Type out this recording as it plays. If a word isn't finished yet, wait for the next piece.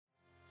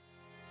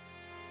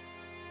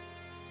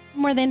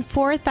More than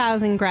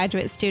 4,000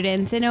 graduate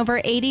students in over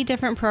 80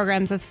 different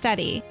programs of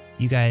study.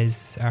 You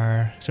guys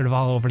are sort of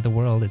all over the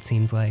world, it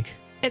seems like.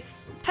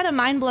 It's kind of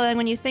mind-blowing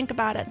when you think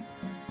about it.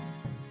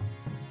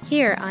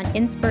 Here on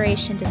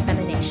Inspiration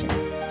Dissemination.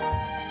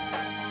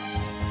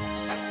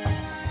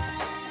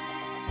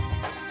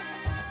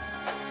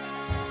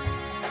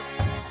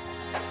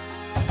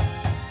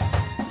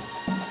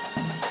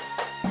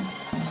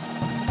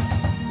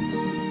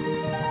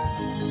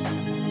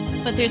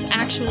 But there's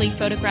actually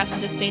photographs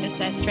of this data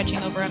set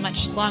stretching over a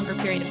much longer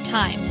period of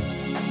time.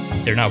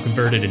 They're now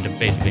converted into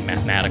basically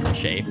mathematical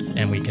shapes,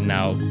 and we can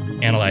now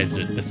analyze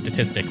the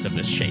statistics of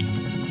this shape.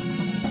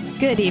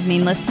 Good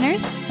evening,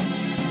 listeners.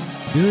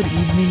 Good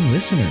evening,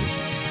 listeners.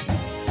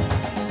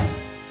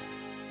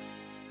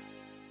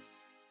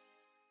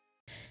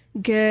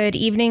 Good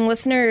evening,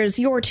 listeners.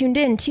 You're tuned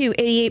in to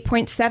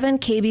 88.7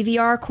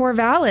 KBVR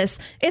Corvallis.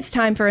 It's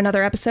time for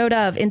another episode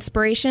of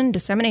Inspiration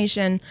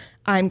Dissemination.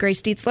 I'm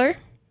Grace Deitzler.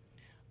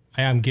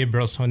 I am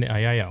Gabriel Sunday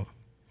Ayayia.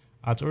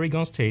 At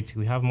Oregon State,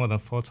 we have more than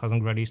 4,000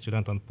 graduate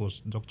students and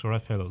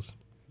postdoctoral fellows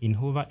in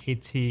over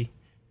 80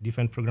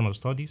 different programs of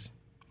studies.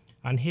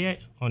 And here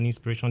on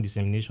Inspiration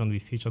Dissemination, we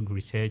feature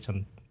research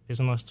and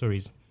personal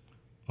stories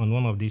on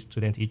one of these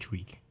students each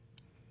week.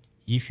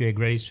 If you're a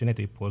graduate student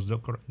or a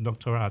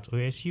postdoctoral at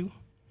OSU,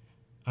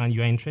 and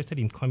you are interested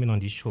in coming on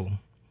this show,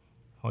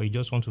 or you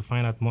just want to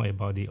find out more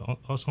about the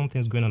awesome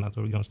things going on at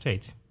Oregon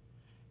State,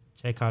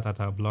 check out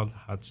our blog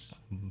at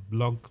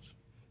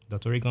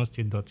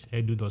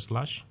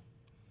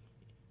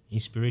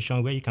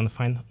blogs.oregonstate.edu/inspiration, where you can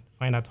find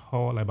out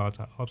all about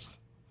our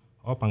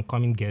up and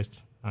coming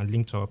guests and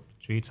link to our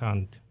Twitter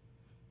and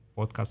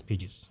podcast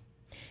pages.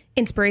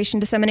 Inspiration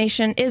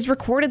Dissemination is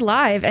recorded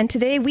live, and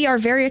today we are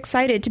very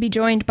excited to be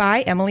joined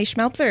by Emily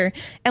Schmeltzer.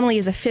 Emily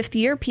is a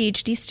fifth-year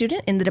PhD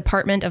student in the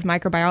Department of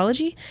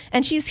Microbiology,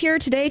 and she's here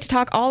today to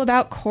talk all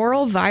about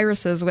coral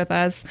viruses with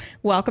us.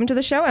 Welcome to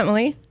the show,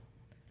 Emily.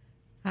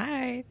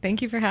 Hi,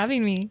 thank you for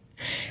having me.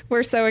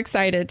 We're so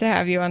excited to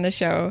have you on the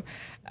show.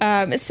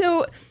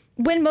 So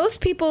when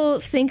most people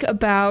think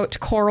about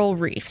coral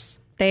reefs,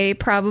 they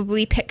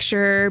probably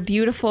picture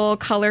beautiful,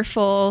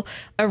 colorful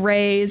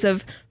arrays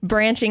of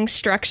branching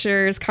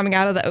structures coming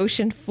out of the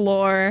ocean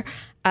floor.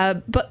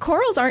 But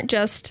corals aren't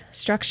just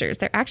structures.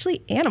 They're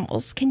actually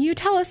animals. Can you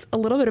tell us a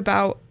little bit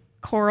about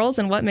corals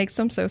and what makes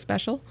them so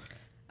special?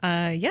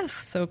 Yes.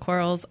 So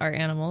corals are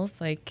animals,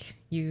 like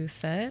you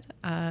said.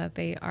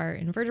 They are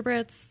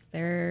invertebrates.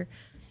 They're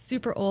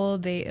super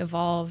old. They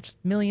evolved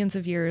millions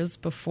of years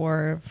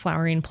before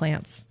flowering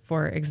plants,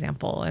 for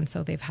example. And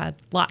so they've had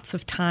lots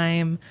of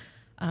time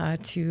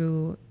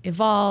to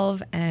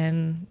evolve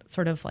and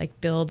sort of like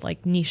build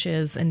like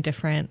niches in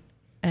different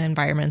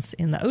environments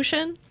in the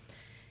ocean.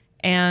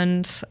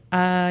 And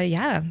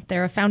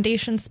they're a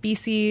foundation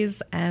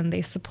species, and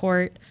they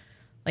support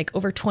like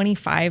over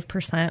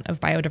 25% of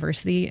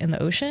biodiversity in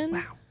the ocean.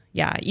 Wow.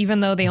 Yeah, even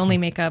though they only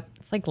make up,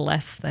 it's like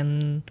less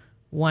than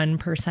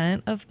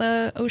 1% of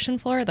the ocean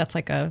floor. That's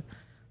like a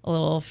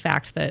little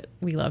fact that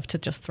we love to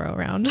just throw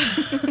around.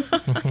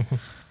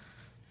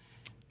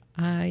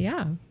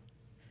 Yeah.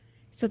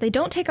 So they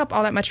don't take up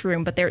all that much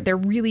room, but they're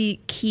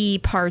really key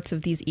parts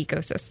of these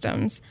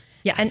ecosystems.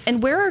 Yes.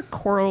 And where are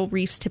coral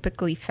reefs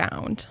typically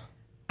found?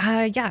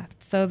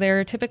 So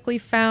they're typically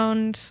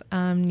found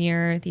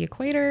near the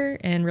equator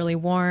in really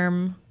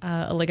warm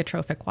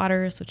oligotrophic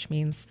waters, which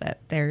means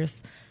that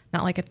there's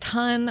not like a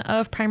ton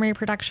of primary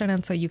production.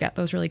 And so you get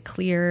those really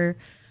clear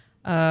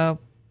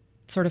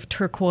sort of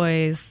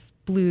turquoise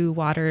blue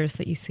waters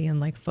that you see in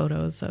like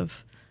photos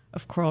of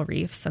coral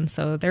reefs. And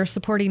so they're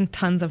supporting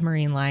tons of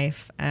marine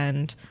life.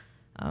 And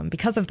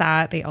because of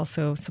that, they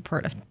also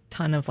support a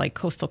ton of like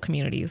coastal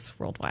communities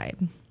worldwide.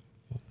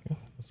 Okay,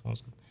 that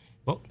sounds good.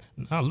 Well,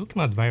 now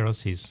looking at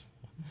viruses,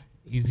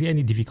 is there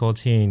any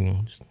difficulty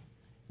in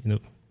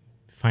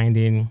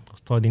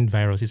studying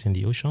viruses in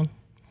the ocean?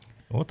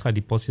 What are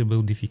the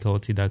possible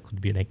difficulties that could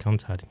be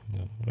encountered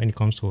when it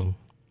comes to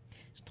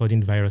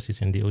studying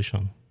viruses in the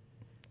ocean?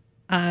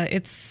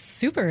 It's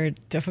super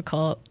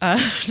difficult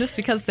just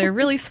because they're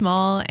really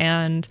small,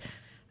 and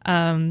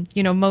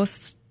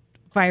most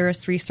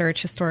virus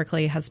research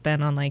historically has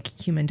been on like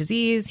human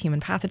disease, human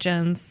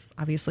pathogens,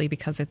 obviously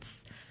because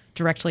it's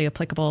directly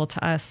applicable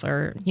to us,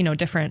 or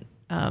different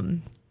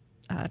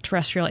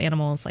terrestrial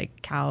animals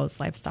like cows,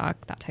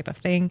 livestock, that type of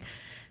thing.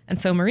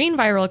 And so marine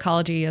viral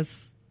ecology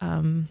is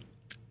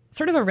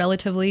sort of a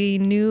relatively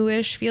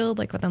newish field,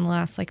 like within the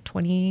last like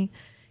 20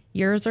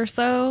 years or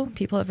so.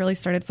 People have really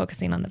started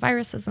focusing on the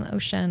viruses in the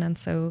ocean. And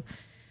so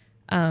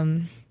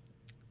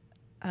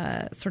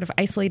sort of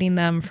isolating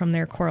them from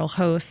their coral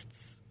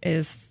hosts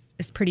is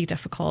pretty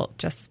difficult,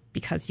 just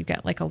because you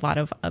get like a lot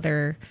of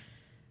other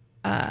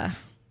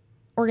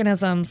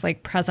organisms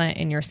like present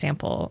in your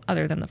sample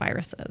other than the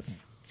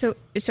viruses. So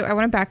I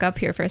want to back up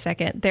here for a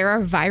second. There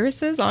are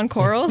viruses on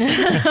corals?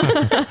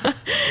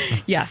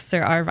 Yes,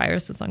 there are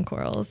viruses on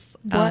corals.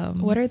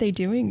 What are they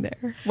doing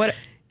there? What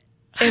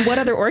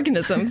other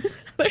organisms?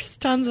 There's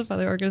tons of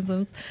other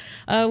organisms.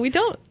 We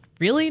don't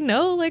really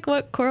know like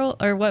what coral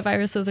or what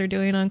viruses are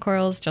doing on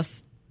corals,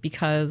 just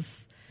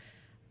because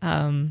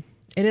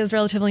it is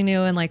relatively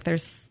new and like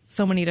there's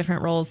so many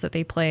different roles that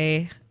they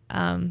play.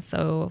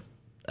 So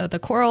the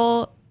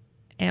coral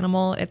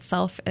animal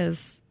itself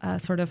is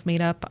sort of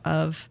made up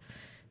of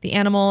the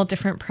animal,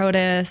 different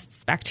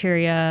protists,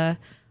 bacteria,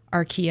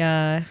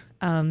 archaea.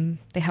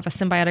 They have a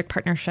symbiotic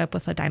partnership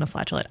with a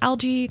dinoflagellate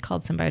algae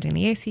called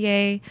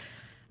Symbiodiniaceae,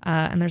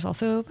 and there's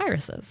also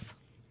viruses.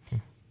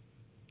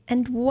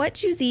 And what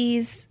do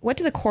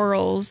the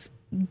corals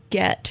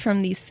get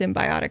from these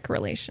symbiotic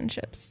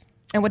relationships?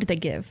 And what do they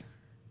give?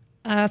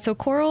 So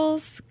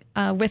corals,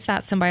 with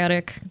that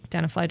symbiotic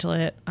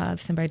dinoflagellate,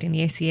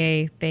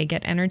 Symbiodiniaceae, they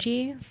get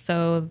energy.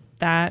 So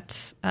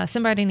that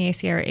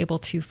Symbiodiniaceae are able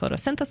to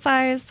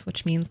photosynthesize,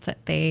 which means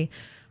that they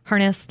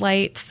harness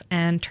light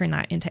and turn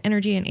that into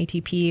energy and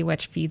ATP,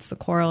 which feeds the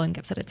coral and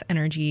gives it its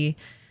energy.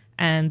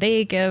 And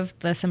they give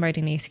the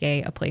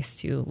Symbiodiniaceae a place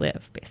to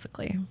live,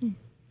 basically.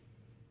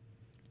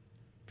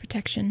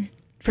 Protection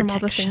from all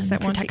the things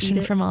that want to eat it.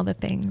 Protection from all the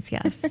things,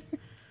 yes.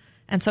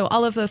 And so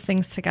all of those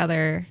things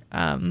together,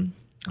 all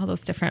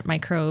those different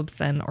microbes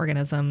and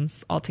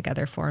organisms all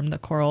together form the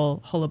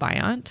coral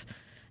holobiont.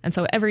 And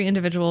so every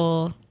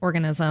individual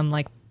organism,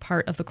 like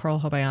part of the coral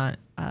holobiont,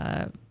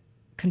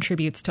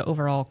 contributes to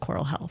overall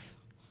coral health.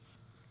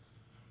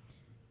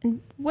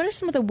 And what are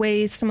some of the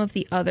ways some of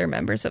the other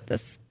members of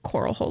this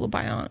coral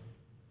holobiont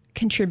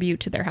contribute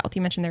to their health?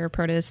 You mentioned there are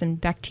protists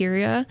and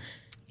bacteria.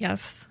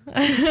 Yes.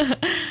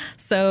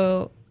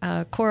 So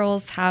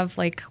corals have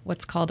like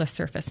what's called a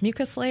surface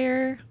mucus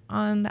layer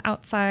on the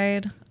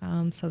outside.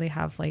 So they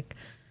have like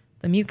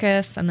the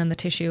mucus and then the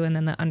tissue and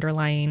then the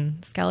underlying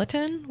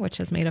skeleton,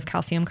 which is made of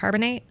calcium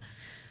carbonate.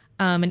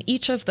 And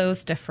each of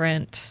those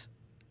different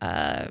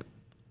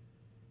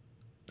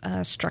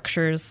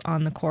structures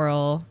on the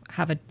coral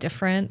have a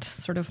different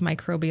sort of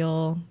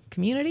microbial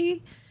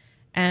community.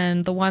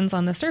 And the ones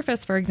on the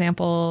surface, for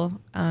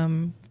example,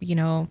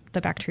 the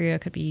bacteria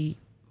could be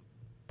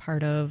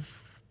part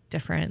of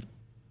different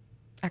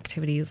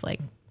activities like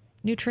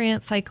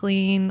nutrient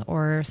cycling,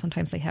 or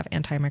sometimes they have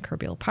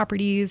antimicrobial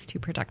properties to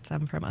protect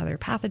them from other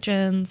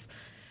pathogens.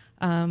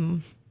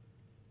 And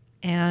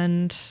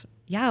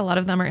yeah, a lot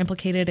of them are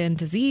implicated in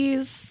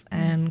disease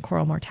and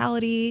coral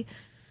mortality.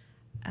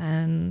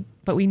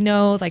 But we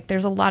know like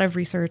there's a lot of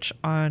research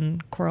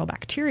on coral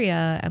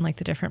bacteria and like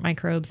the different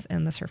microbes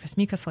in the surface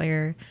mucus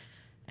layer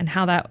and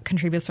how that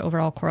contributes to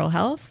overall coral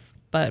health.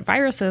 But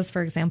viruses,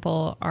 for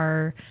example,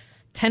 are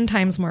 10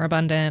 times more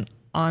abundant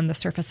on the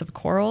surface of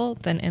coral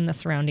than in the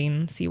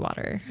surrounding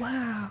seawater.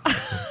 Wow.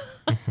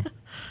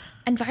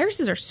 And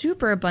viruses are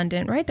super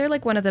abundant, right? They're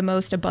like one of the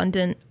most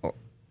abundant.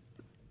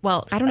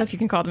 Well, I don't know if you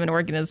can call them an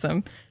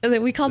organism.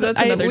 We call them.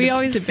 We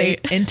always say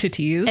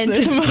entities.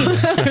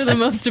 They're the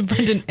most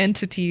abundant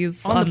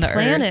entities on the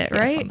planet, Earth.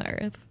 Right? Yes, on the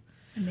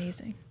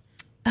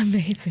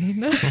Earth.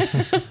 Amazing.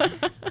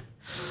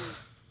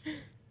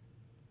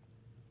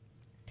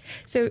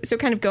 So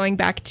kind of going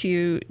back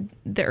to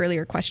the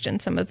earlier question,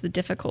 some of the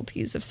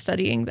difficulties of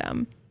studying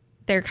them.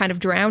 They're kind of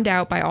drowned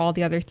out by all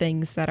the other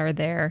things that are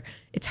there.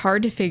 It's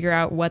hard to figure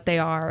out what they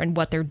are and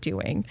what they're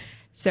doing.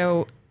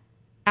 So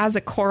as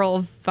a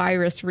coral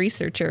virus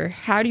researcher,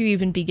 how do you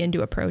even begin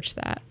to approach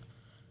that?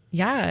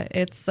 Yeah,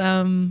 it's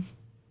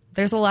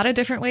there's a lot of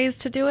different ways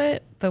to do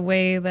it. The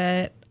way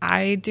that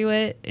I do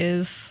it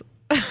is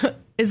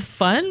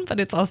fun, but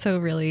it's also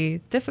really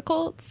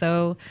difficult.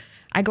 So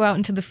I go out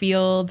into the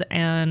field,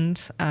 and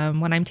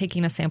when I'm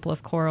taking a sample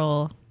of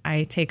coral,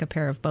 I take a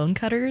pair of bone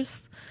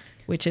cutters,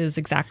 which is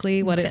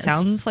exactly what it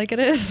sounds like it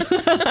is.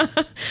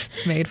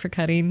 It's made for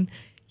cutting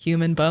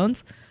human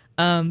bones.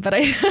 But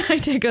I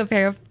take a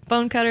pair of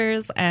bone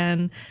cutters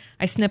and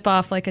I snip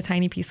off like a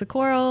tiny piece of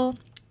coral.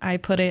 I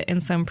put it in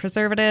some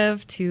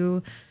preservative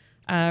to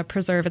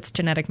preserve its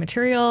genetic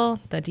material,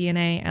 the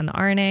DNA and the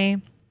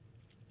RNA.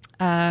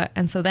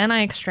 And so then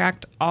I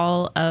extract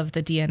all of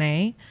the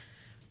DNA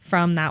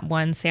from that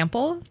one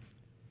sample.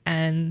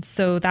 And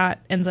so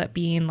that ends up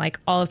being like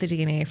all of the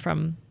DNA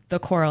from the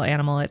coral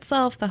animal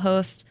itself, the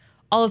host,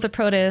 all of the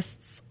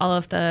protists, all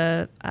of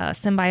the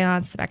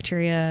symbionts, the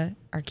bacteria,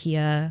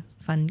 archaea,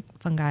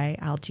 fungi,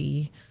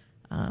 algae,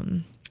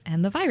 and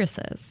the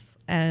viruses.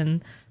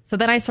 And so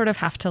then I sort of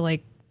have to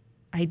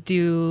I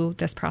do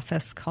this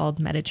process called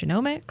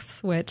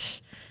metagenomics,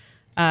 which...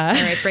 all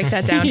right, break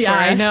that down for us.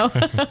 I know.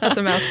 That's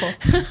a mouthful.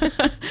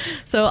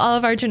 So all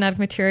of our genetic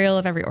material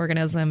of every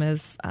organism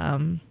is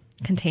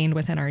contained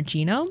within our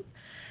genome.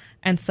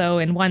 And so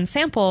in one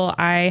sample,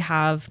 I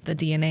have the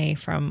DNA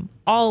from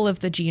all of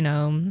the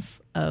genomes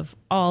of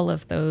all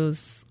of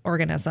those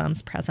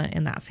organisms present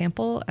in that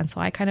sample. And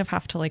so I kind of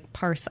have to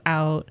parse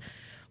out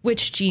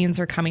which genes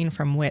are coming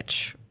from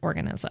which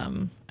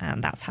organism.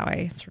 And that's how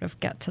I sort of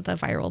get to the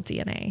viral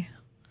DNA.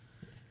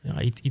 Yeah,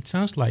 it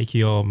sounds like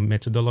your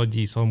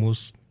methodology is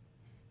almost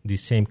the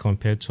same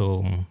compared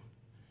to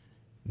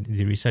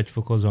the research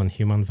focused on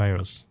human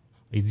virus.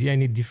 Is there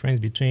any difference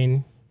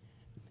between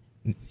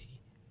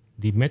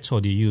the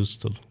method you use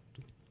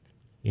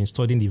in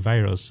studying the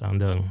virus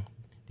and the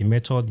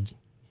method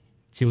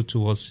tilt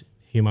towards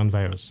human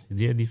virus.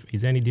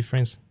 Is there any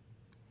difference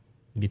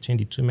between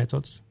the two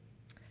methods?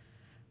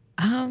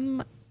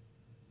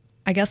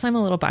 I guess I'm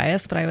a little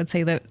biased, but I would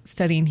say that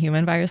studying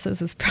human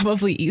viruses is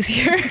probably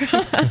easier.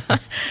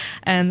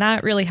 And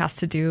that really has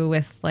to do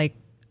with like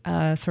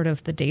sort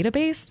of the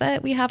database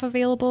that we have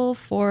available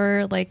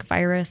for like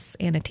virus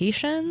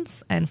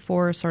annotations and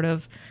for sort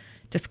of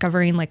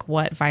discovering like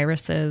what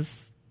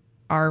viruses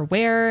are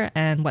where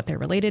and what they're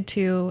related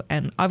to.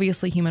 And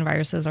obviously human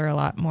viruses are a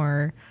lot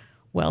more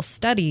well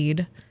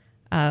studied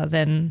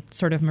than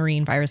sort of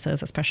marine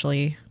viruses,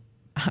 especially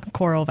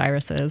coral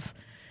viruses.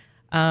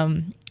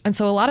 And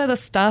so a lot of the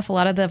stuff, a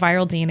lot of the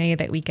viral DNA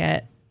that we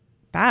get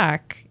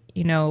back,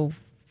 you know,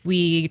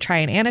 we try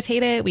and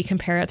annotate it, we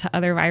compare it to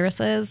other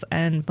viruses,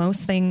 and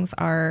most things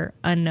are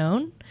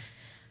unknown.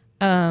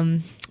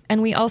 And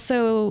we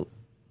also,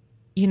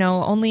 you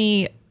know,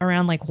 only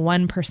around like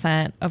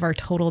 1% of our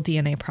total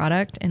DNA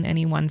product in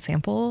any one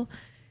sample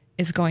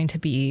is going to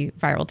be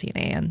viral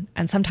DNA.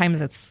 And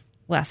sometimes it's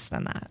less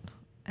than that.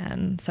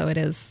 And so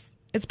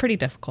it's pretty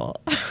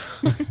difficult.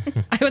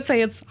 I would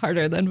say it's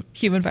harder than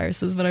human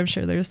viruses, but I'm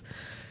sure there's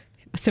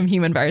some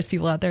human virus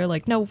people out there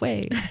like, no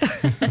way.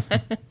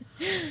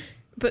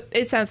 But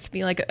it sounds to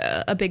me like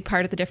a big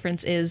part of the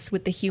difference is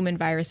with the human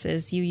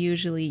viruses,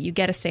 you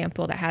get a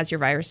sample that has your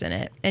virus in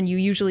it, and you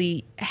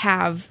usually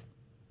have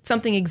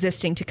something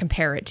existing to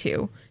compare it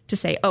to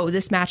say, oh,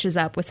 this matches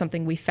up with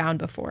something we found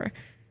before.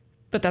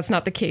 But that's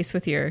not the case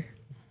with your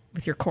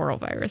coral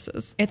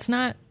viruses. It's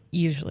not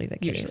usually the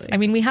case. I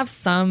mean, we have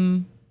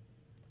some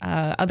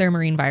other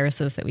marine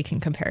viruses that we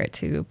can compare it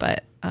to,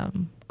 but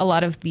a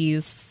lot of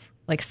these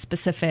like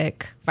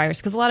specific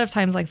viruses, because a lot of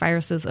times like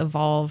viruses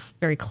evolve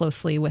very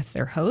closely with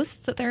their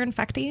hosts that they're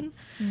infecting.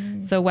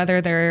 So whether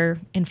they're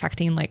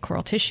infecting like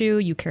coral tissue,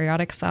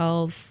 eukaryotic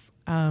cells,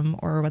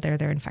 or whether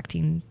they're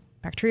infecting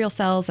bacterial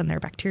cells and their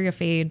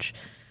bacteriophage,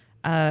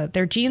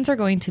 their genes are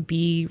going to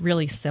be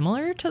really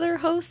similar to their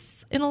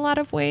hosts in a lot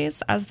of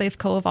ways as they've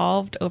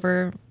co-evolved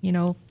over, you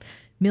know,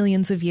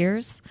 millions of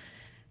years.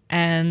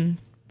 And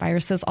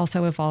viruses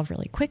also evolve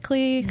really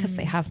quickly because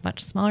they have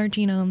much smaller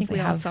genomes. I think we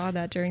all saw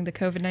that during the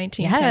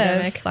COVID-19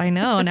 pandemic. Yes, I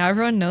know. Now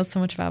everyone knows so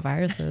much about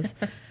viruses.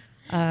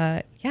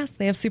 Yes,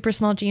 they have super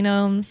small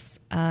genomes.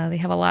 They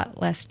have a lot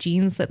less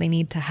genes that they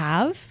need to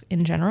have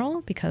in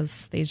general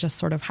because they just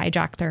sort of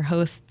hijack their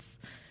hosts'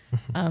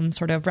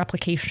 sort of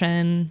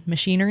replication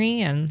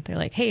machinery. And they're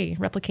like, hey,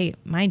 replicate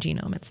my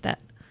genome instead.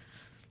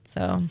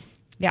 So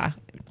yeah,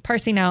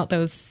 parsing out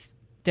those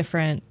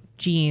different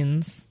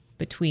genes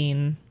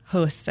between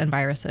hosts and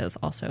viruses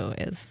also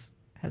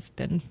has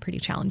been pretty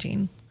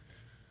challenging.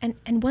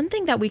 And one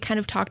thing that we kind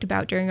of talked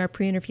about during our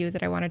pre-interview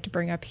that I wanted to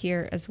bring up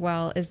here as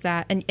well is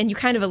that, and you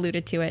kind of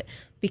alluded to it,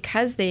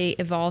 because they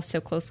evolve so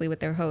closely with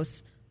their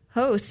hosts,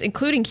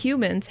 including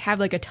humans,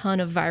 have like a ton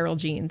of viral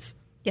genes.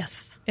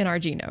 Yes. In our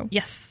genome.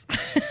 Yes.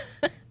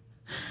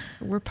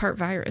 So we're part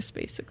virus,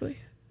 basically.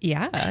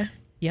 Yeah.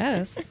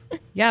 Yes.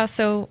 Yeah.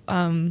 So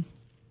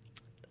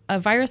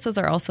viruses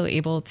are also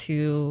able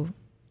to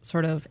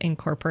sort of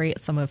incorporate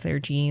some of their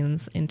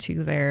genes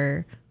into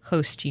their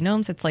host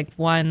genomes. It's like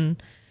one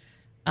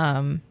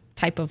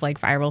type of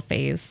like viral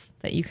phase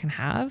that you can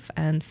have.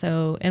 And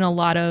so in a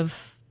lot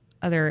of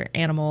other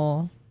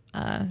animal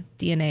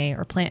DNA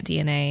or plant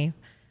DNA,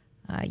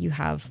 you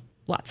have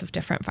lots of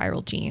different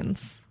viral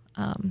genes.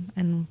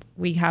 And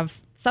we have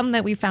some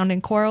that we found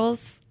in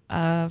corals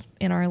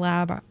in our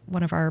lab.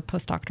 One of our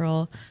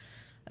postdoctoral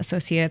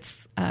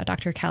associates,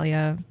 Dr.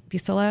 Kalia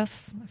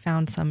Bistolas,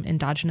 found some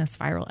endogenous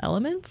viral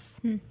elements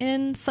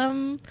in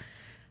some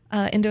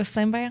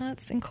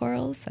endosymbionts in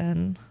corals,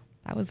 and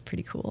that was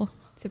pretty cool.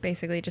 So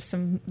basically just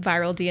some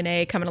viral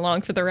DNA coming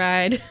along for the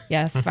ride.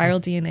 Yes, viral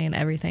DNA and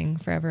everything,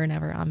 forever and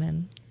ever,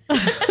 amen.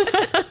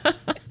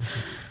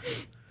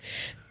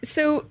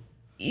 So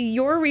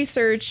your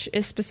research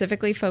is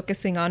specifically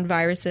focusing on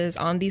viruses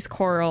on these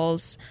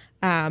corals,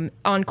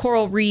 on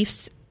coral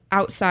reefs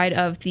outside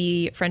of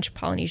the French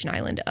Polynesian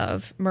island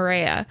of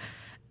Moorea.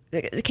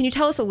 Can you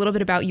tell us a little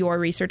bit about your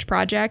research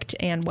project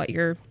and what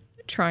you're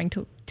trying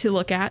to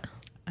look at?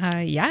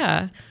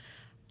 Yeah.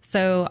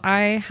 So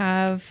I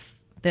have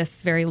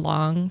this very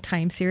long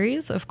time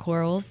series of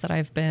corals that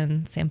I've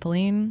been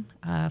sampling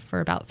for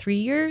about 3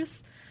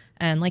 years.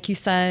 And like you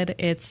said,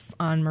 it's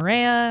on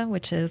Moorea,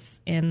 which is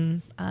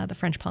in the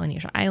French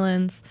Polynesia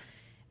Islands.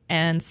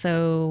 And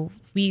so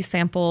we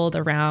sampled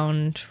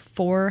around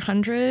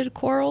 400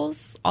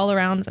 corals all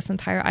around this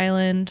entire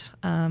island.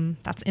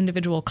 That's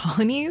individual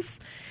colonies.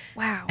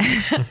 Wow.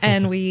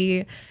 And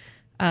we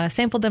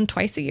sampled them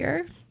twice a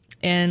year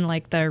in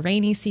like the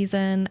rainy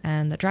season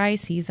and the dry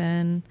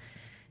season.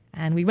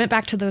 And we went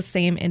back to those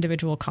same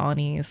individual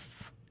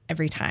colonies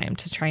every time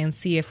to try and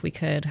see if we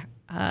could,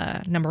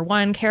 number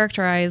one,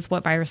 characterize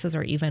what viruses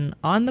are even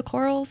on the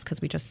corals,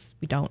 because we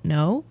don't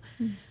know.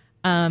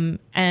 And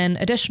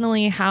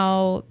additionally,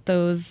 how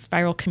those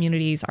viral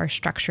communities are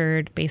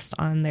structured based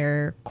on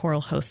their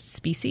coral host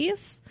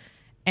species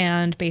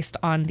and based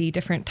on the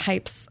different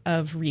types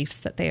of reefs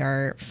that they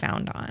are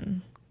found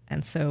on.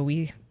 And so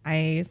we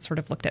I sort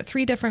of looked at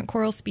 3 different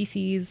coral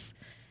species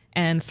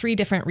and 3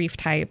 different reef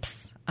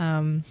types.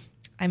 I'm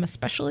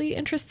especially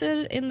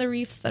interested in the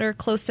reefs that are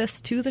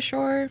closest to the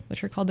shore,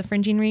 which are called the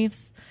fringing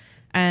reefs.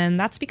 And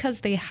that's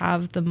because they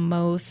have the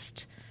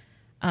most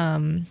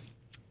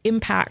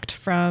impact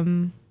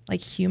from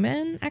like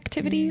human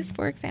activities,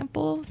 for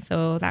example.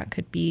 So that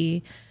could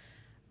be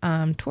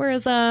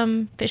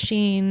tourism,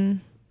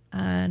 fishing,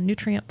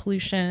 nutrient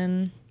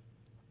pollution,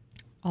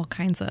 all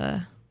kinds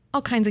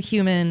of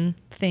human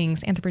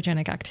things,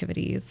 anthropogenic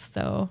activities.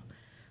 So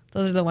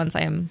those are the ones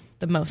I am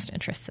the most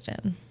interested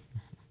in.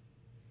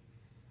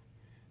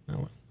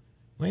 Now,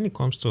 when it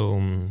comes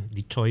to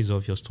the choice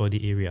of your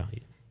study area,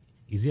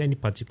 is there any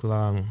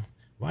particular,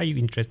 why are you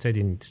interested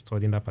in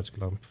studying that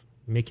particular,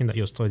 making that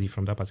your study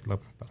from that particular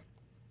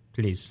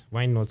place?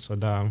 Why not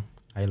other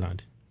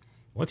island?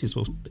 What is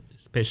so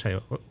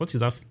special? What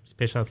is that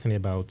special thing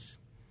about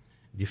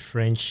the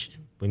French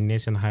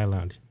Polynesian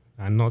island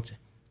and not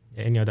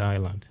any other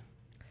island?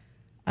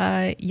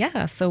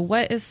 So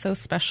what is so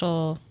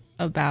special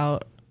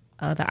about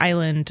the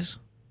island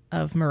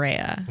of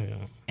Moorea?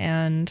 Yeah.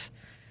 And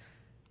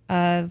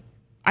I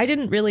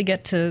didn't really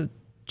get to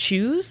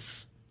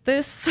choose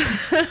this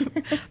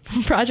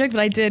project, but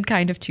I did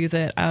kind of choose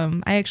it.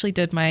 I actually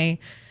did my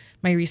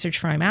research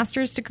for my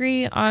master's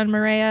degree on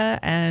Moorea,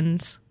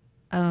 and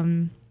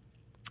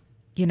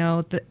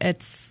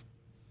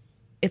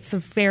it's a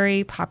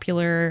very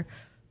popular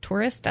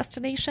tourist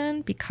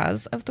destination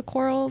because of the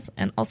corals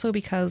and also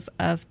because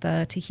of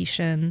the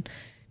Tahitian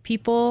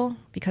people,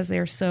 because they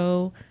are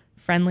so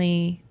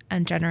friendly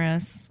and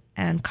generous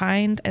and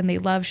kind, and they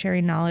love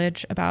sharing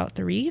knowledge about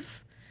the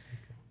reef.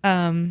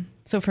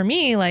 So for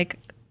me, like,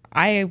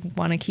 I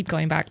want to keep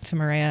going back to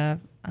Moorea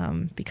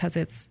because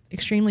it's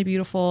extremely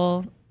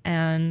beautiful,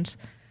 and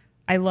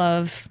I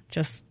love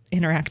just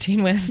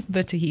interacting with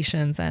the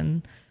Tahitians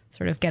and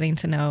sort of getting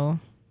to know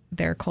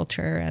their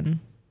culture, and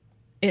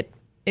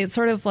it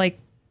sort of like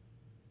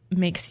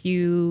makes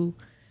you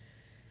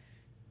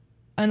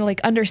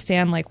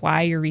understand like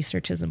why your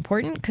research is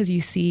important, because you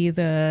see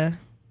the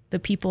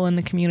people in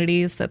the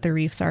communities that the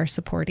reefs are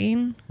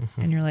supporting,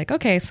 and you're like,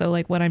 okay, so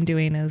like what I'm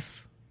doing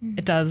is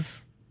it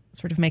does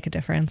sort of make a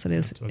difference. It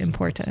is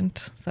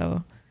important.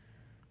 So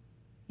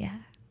yeah,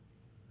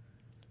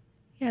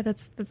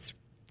 that's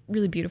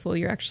really beautiful.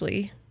 You're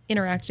actually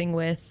interacting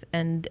with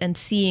and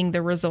seeing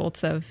the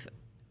results of,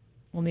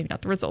 well, maybe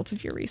not the results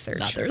of your research,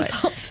 not the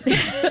results,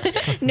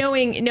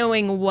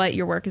 knowing what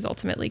your work is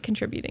ultimately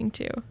contributing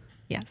to.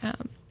 Yes.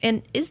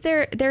 And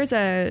there's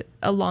a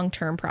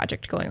long-term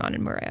project going on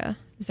in Moorea,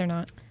 is there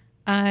not?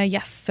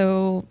 Yes.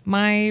 So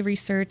my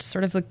research,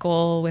 sort of the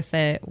goal with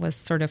it was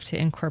sort of to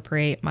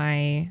incorporate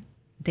my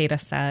data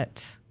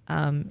set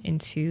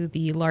into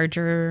the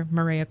larger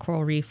Moorea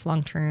Coral Reef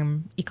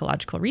long-term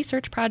ecological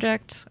research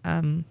project.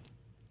 The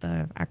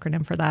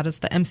acronym for that is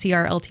the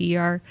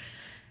MCR-LTER.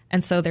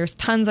 And so there's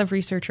tons of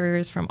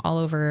researchers from all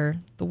over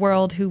the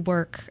world who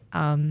work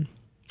on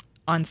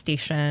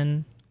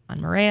station on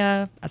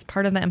Moorea as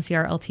part of the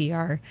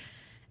MCR-LTER.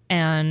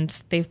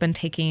 And they've been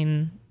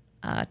taking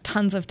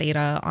tons of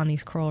data on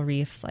these coral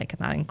reefs, and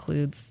that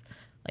includes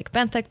like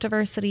benthic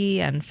diversity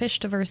and fish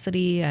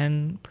diversity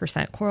and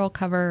percent coral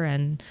cover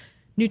and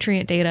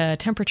nutrient data,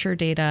 temperature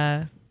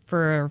data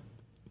for,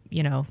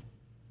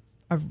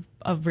 a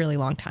really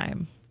long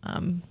time.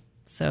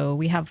 So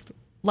we have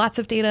lots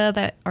of data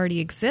that already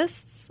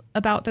exists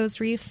about those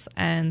reefs,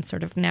 and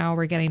sort of now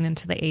we're getting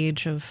into the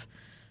age of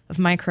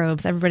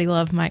microbes. Everybody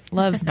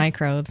loves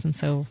microbes, and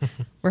so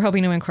we're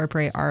hoping to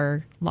incorporate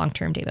our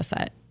long-term data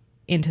set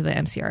into the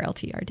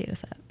MCR-LTER data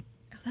set.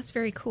 Oh, that's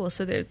very cool.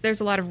 So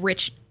there's a lot of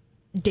rich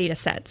data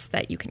sets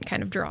that you can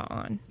kind of draw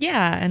on.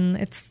 Yeah, and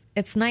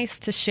it's nice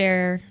to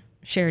share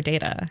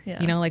data.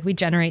 Yeah. Like we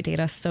generate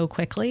data so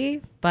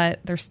quickly, but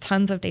there's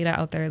tons of data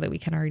out there that we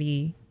can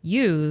already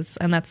use,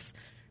 and that's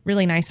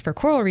really nice for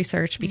coral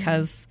research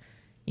because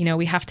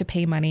we have to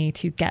pay money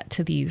to get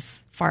to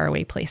these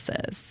faraway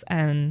places,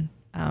 and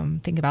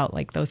think about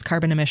like those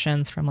carbon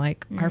emissions from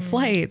like our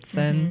flights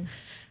and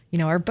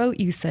our boat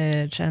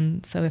usage.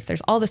 And so if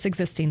there's all this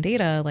existing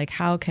data, like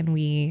how can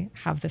we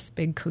have this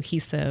big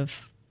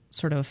cohesive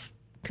sort of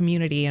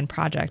community and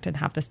project and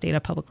have this data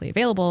publicly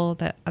available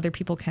that other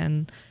people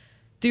can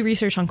do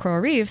research on coral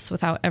reefs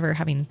without ever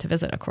having to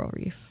visit a coral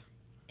reef?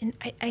 And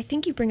I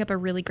think you bring up a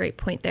really great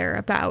point there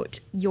about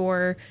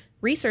your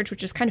research,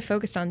 which is kind of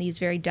focused on these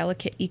very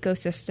delicate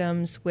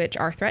ecosystems which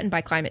are threatened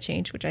by climate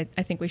change, which I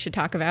think we should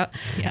talk about.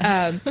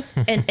 Yes.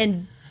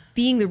 And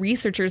being the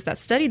researchers that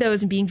study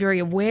those and being very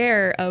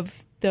aware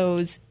of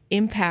those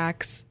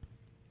impacts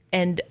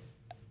and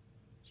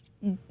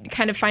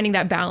kind of finding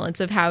that balance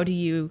of how do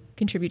you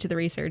contribute to the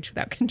research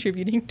without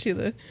contributing to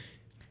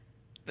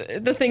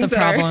the things the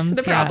problems,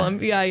 the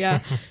problem.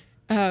 Yeah.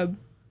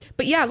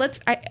 But yeah,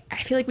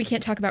 I feel like we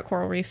can't talk about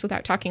coral reefs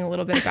without talking a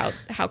little bit about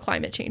how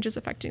climate change is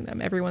affecting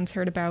them. Everyone's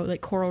heard about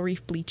like coral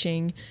reef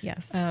bleaching.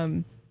 Yes.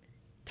 Can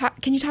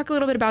you talk a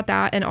little bit about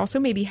that, and also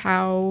maybe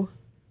how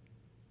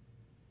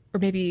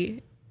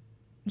the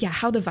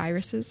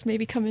viruses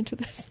maybe come into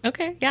this?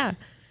 Okay. Yeah.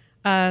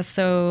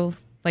 So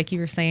like you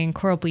were saying,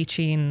 coral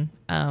bleaching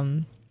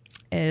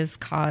is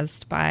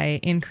caused by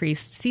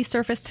increased sea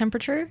surface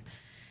temperature.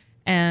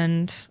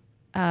 And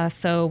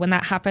so when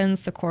that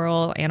happens, the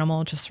coral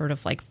animal just sort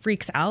of like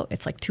freaks out.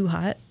 It's like too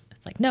hot.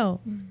 It's like, no,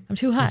 I'm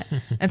too hot.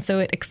 And so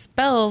it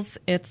expels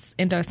its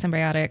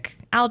endosymbiotic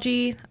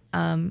algae.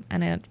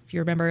 If you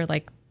remember,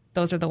 like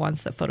those are the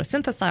ones that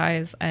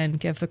photosynthesize and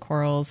give the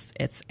corals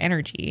its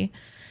energy.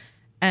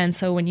 And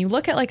so when you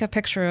look at like a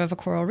picture of a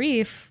coral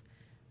reef,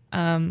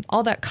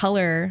 all that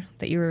color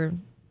that you were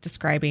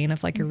describing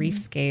of like a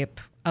reefscape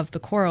of the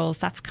corals,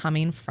 that's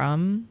coming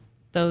from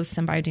those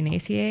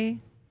Symbiogenaceae.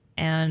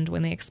 And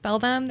when they expel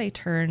them, they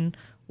turn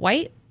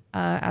white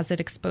as it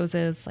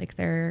exposes like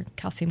their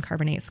calcium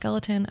carbonate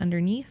skeleton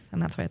underneath.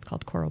 And that's why it's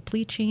called coral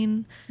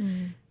bleaching.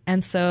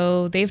 And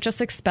so they've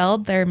just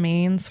expelled their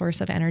main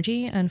source of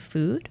energy and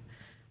food.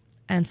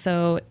 And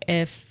so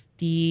if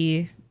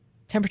the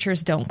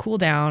temperatures don't cool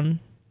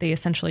down, they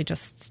essentially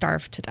just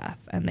starve to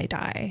death and they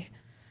die.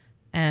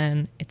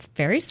 And it's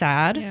very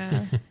sad.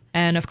 Yeah.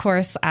 And of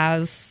course,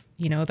 as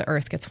you know, the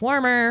earth gets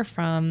warmer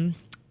from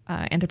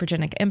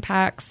anthropogenic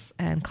impacts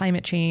and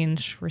climate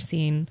change, we're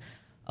seeing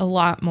a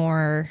lot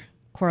more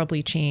coral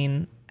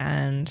bleaching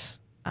and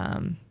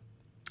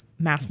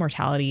mass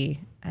mortality.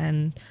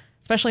 And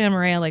especially on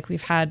Moorea, like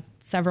we've had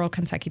several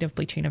consecutive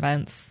bleaching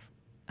events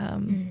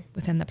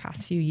within the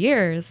past few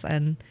years.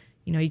 And,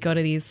 you know, you go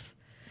to these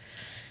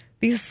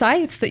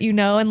sites that you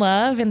know and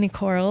love and the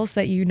corals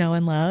that you know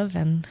and love,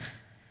 and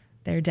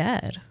they're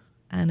dead.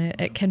 And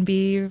it can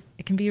be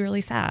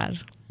really sad.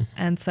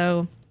 And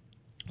so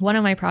one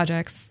of my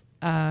projects,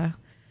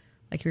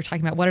 like you were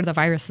talking about, what are the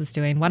viruses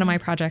doing? One of my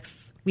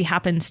projects, we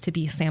happened to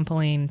be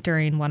sampling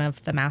during one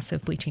of the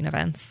massive bleaching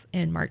events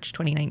in March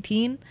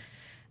 2019.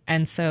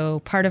 And so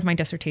part of my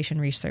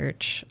dissertation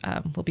research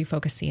will be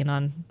focusing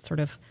on sort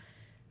of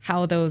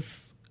how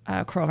those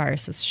coral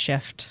viruses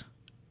shift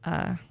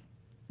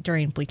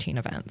during bleaching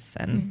events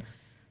and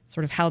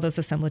sort of how those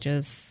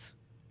assemblages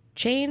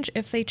change,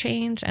 if they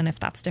change, and if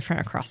that's different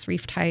across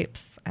reef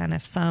types, and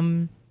if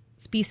some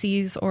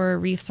species or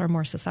reefs are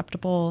more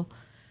susceptible.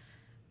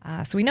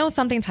 So we know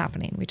something's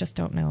happening. We just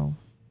don't know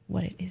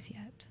what it is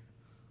yet.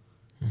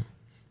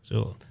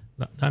 So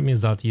that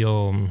means that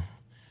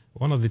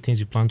one of the things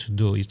you plan to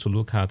do is to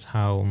look at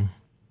how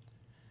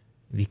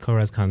the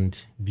corals can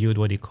build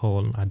what they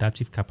call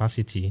adaptive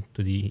capacity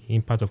to the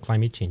impact of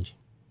climate change.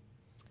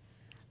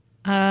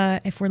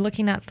 If we're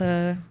looking at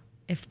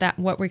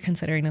what we're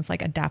considering is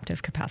like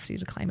adaptive capacity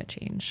to climate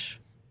change,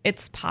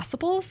 it's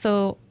possible.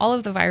 So all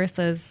of the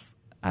viruses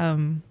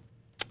on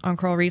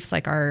coral reefs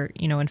like are,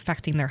 you know,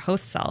 infecting their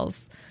host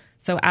cells.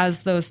 So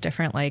as those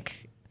different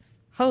like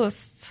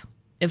hosts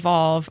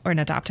evolve or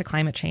adapt to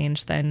climate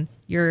change, then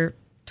you're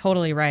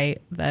totally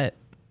right that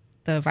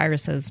the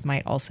viruses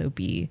might also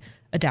be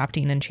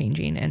adapting and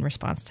changing in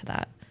response to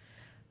that.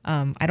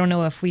 I don't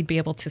know if we'd be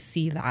able to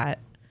see that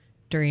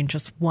during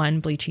just one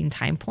bleaching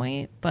time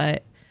point,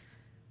 but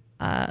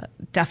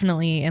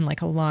definitely in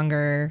like a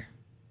longer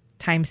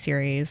time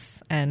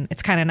series. And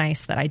it's kind of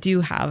nice that I do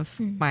have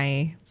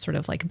my sort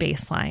of like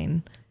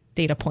baseline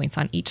data points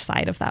on each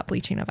side of that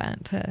bleaching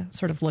event to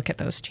sort of look at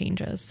those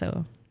changes.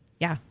 So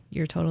yeah,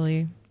 you're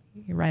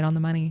right on the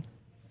money.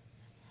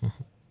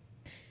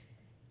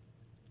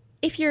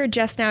 If you're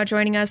just now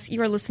joining us,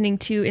 you are listening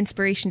to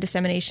Inspiration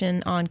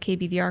Dissemination on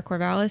KBVR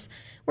Corvallis.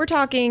 We're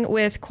talking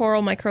with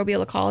coral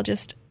microbial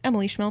ecologist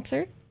Emily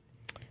Schmeltzer.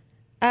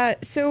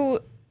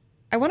 So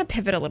I want to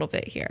pivot a little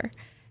bit here.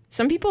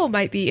 Some people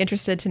might be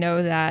interested to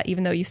know that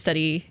even though you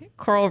study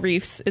coral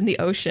reefs in the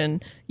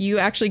ocean, you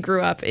actually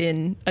grew up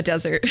in a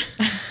desert.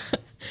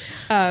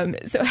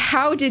 So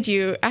how did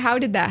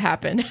that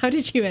happen? How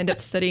did you end up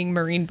studying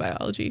marine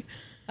biology?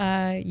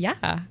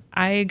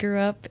 I grew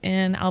up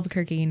in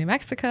Albuquerque, New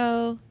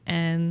Mexico,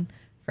 and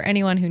for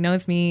anyone who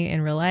knows me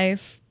in real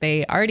life,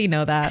 they already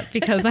know that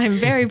because I'm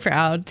very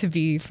proud to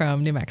be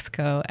from New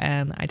Mexico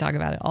and I talk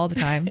about it all the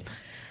time.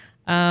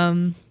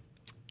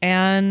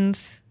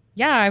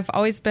 I've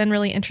always been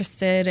really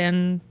interested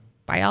in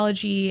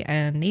biology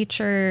and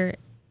nature.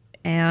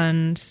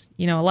 And,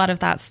 you know, a lot of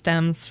that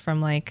stems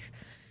from like,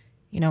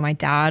 you know, my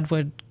dad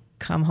would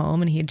come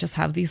home and he'd just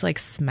have these like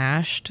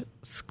smashed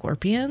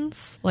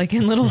scorpions, like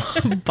in little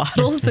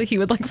bottles that he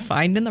would like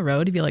find in the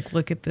road. He'd be like,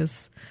 look at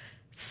this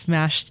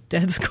smashed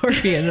dead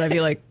scorpion. And I'd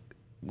be like,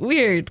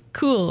 weird,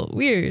 cool,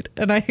 weird.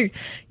 And I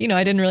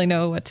didn't really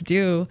know what to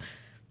do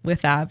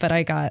with that, but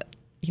I got,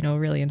 you know,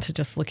 really into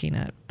just looking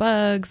at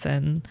bugs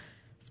and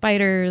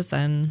spiders.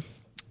 And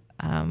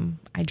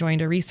I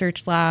joined a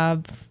research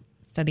lab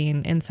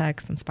studying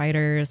insects and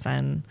spiders,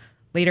 and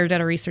later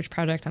did a research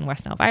project on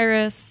West Nile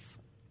virus.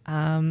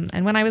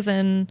 And when I was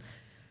in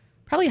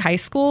probably high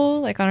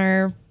school, like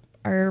on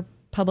our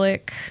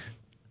public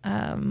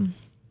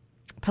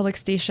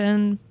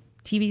station,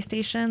 TV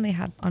station, they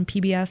had on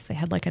PBS, they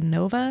had like a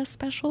Nova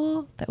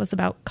special that was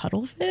about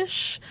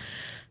cuttlefish.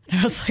 And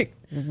I was like,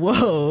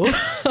 whoa,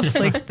 I was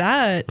like,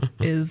 that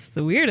is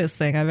the weirdest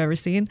thing I've ever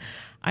seen.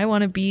 I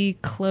want to be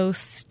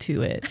close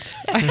to it.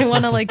 I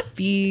want to like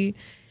be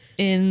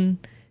in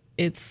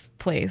its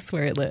place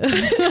where it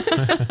lives.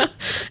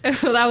 And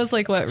so that was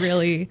like what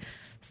really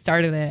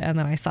started it. And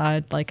then I saw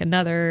like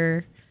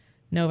another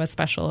NOVA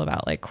special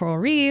about like coral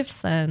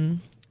reefs, and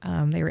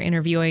they were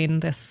interviewing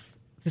this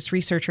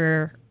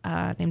researcher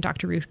named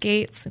Dr. Ruth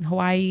Gates in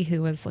Hawaii,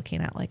 who was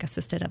looking at like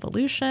assisted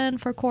evolution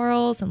for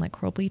corals and like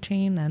coral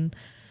bleaching. And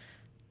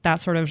that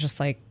sort of just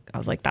like, I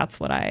was like, that's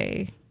what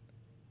I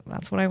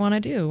want to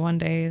do one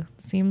day.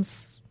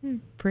 Seems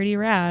pretty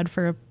rad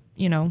for,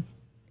 you know,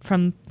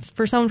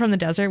 for someone from the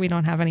desert. We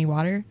don't have any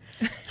water.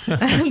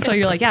 And so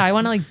you're like, yeah, I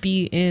want to like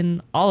be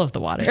in all of the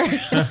water.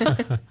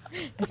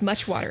 As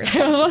much water as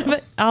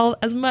possible.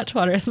 As much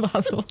water as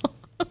possible.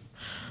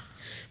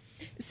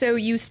 So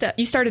you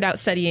started out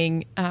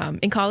studying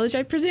in college,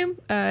 I presume,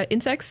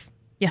 insects?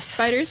 Yes.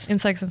 Spiders?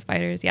 Insects and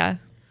spiders, yeah.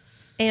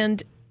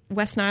 And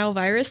West Nile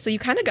virus. So you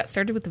kind of got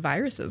started with the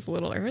viruses a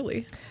little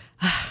early.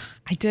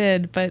 I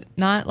did, but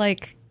not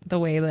like the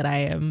way that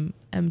I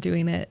am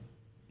doing it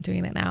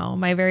now.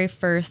 My very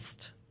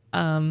first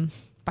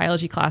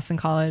biology class in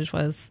college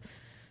was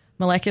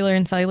molecular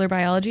and cellular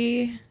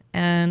biology,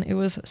 and it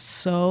was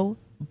so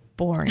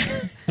boring.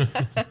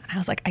 I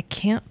was like, I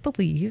can't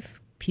believe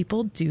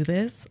people do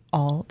this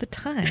all the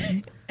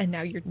time. And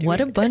now you're doing What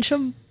a bunch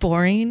of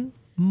boring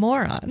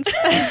morons.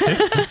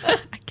 I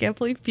can't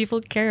believe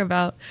people care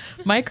about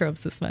microbes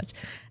this much.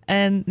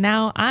 And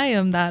now I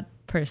am that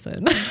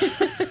person.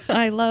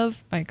 I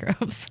love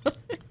microbes.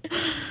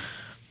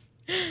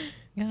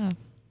 Yeah.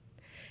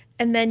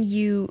 And then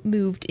you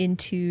moved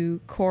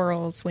into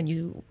corals when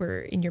you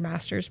were in your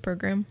master's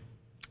program?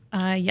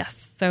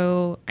 Yes.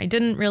 So I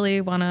didn't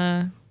really want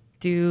to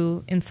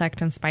do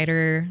insect and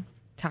spider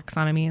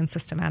taxonomy and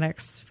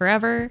systematics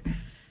forever.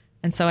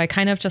 And so I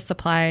kind of just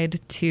applied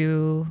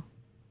to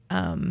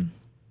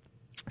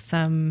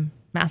some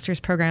master's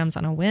programs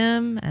on a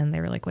whim, and they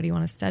were like, what do you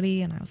want to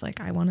study? And I was like,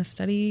 I want to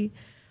study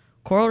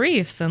coral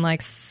reefs. And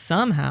like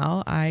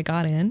somehow I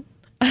got in.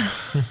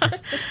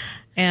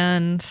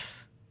 And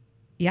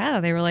yeah,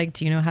 they were like,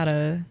 do you know how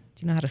to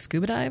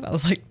scuba dive? I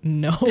was like,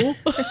 no.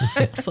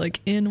 It's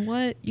like, in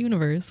what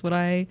universe would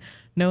I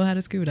know how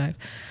to scuba dive?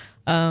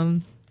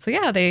 So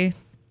yeah, they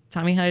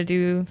taught me how to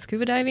do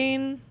scuba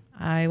diving.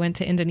 I went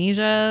to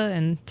Indonesia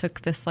and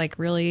took this like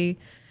really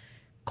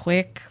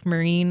quick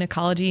marine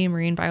ecology,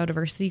 marine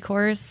biodiversity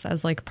course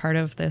as like part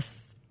of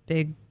this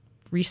big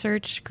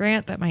research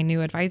grant that my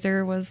new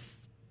advisor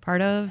was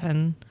part of,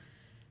 and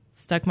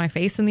stuck my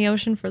face in the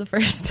ocean for the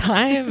first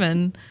time.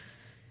 And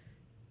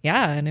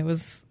yeah, and it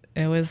was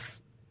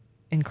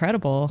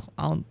incredible.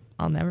 I'll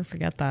never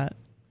forget that.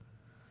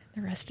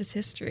 The rest is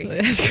history.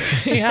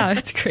 Yeah,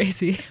 it's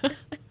crazy.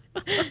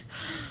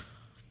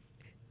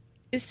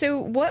 So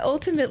what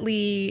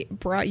ultimately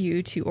brought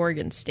you to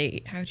Oregon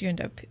State? How'd you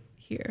end up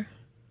here?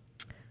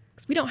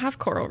 Because we don't have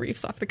coral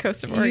reefs off the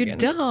coast of Oregon. You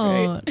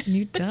don't. Right?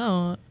 You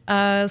don't.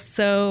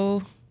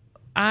 So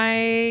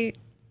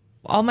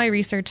all my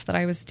research that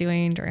I was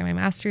doing during my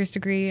master's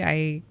degree,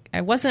 I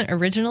wasn't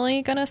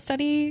originally going to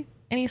study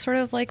any sort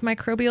of like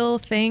microbial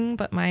thing,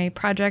 but my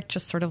project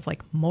just sort of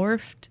like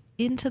morphed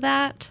into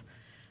that.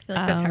 I feel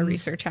like that's how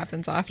research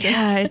happens often.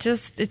 Yeah, it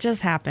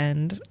just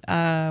happened.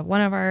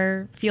 One of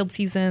our field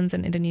seasons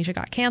in Indonesia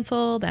got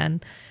canceled,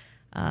 and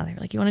they were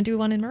like, you want to do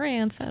one in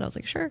Maria instead? I was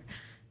like, sure.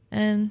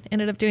 And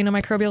ended up doing a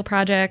microbial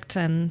project,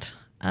 and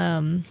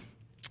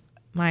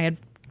my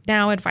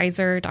now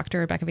advisor, Dr.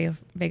 Rebecca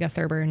Vega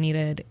Thurber,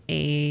 needed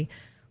a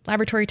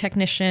laboratory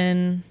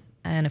technician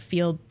and a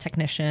field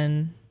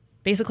technician,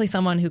 basically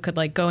someone who could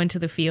like go into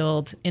the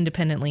field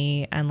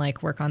independently and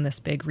like work on this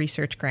big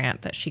research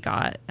grant that she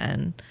got.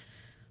 And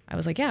I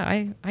was like,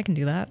 yeah, I can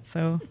do that.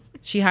 So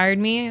she hired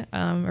me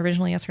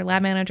originally as her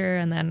lab manager.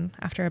 And then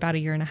after about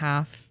 1.5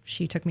 years,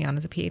 she took me on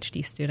as a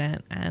PhD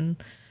student.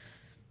 And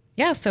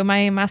yeah, so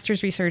my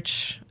master's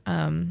research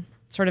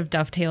sort of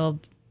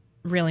dovetailed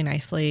really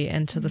nicely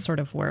into the sort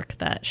of work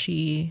that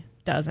she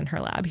does in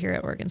her lab here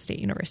at Oregon State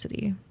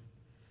University.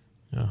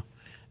 Yeah.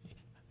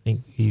 I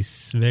think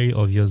it's very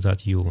obvious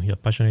that you're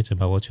passionate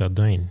about what you're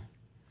doing.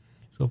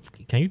 So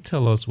can you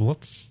tell us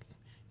is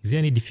there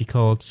any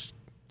difficult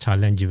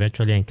challenge you've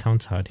actually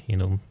encountered,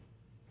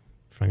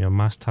 from your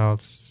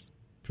master's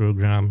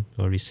program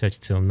or research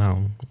till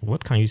now?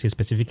 What can you say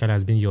specifically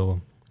has been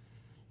your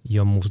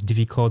most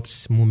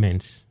difficult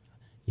moment,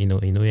 in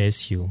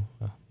OSU,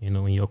 in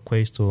your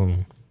quest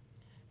to,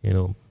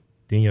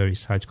 doing your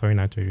research,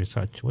 coordinator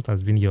research? What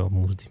has been your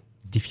most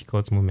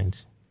difficult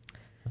moment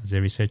as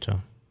a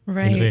researcher in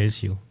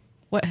OSU?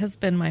 What has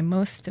been my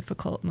most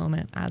difficult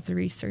moment as a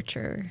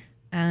researcher?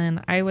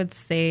 And I would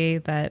say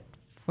that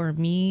for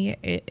me,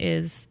 it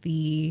is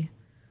the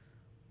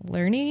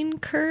learning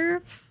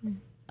curve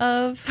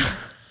of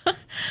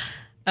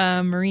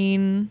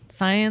marine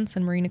science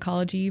and marine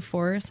ecology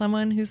for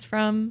someone who's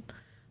from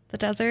the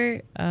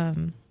desert.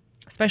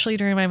 Especially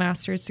during my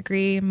master's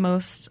degree,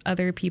 most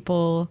other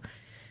people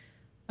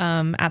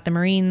at the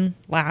marine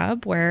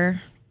lab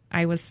where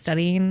I was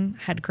studying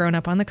had grown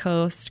up on the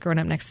coast, grown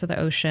up next to the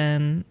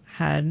ocean,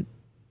 had,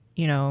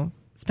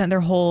 spent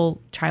their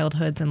whole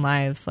childhoods and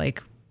lives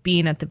like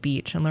being at the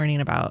beach and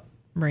learning about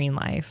marine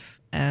life.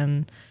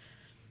 And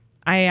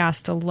I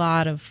asked a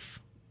lot of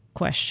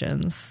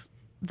questions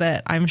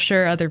that I'm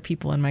sure other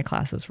people in my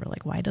classes were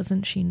like, why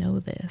doesn't she know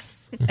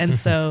this? And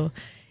so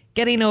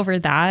getting over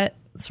that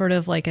sort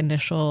of like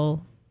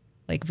initial,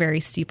 like very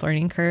steep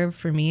learning curve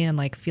for me, and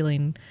like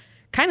feeling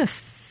kind of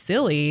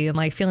silly and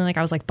like feeling like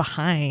I was like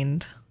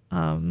behind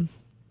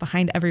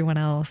everyone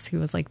else who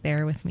was like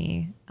there with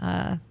me.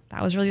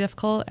 That was really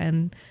difficult.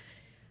 And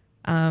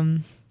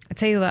I'd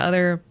say the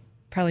other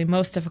probably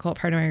most difficult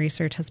part of my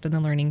research has been the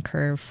learning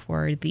curve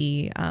for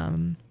the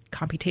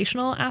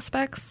computational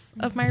aspects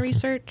of my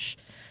research.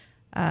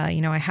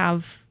 I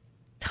have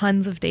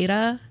tons of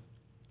data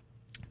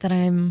that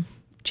I'm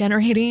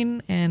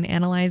generating and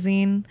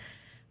analyzing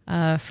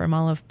from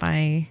all of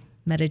my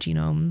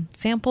metagenome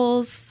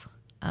samples.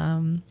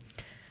 I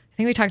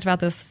think we talked about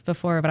this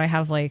before, but I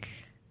have I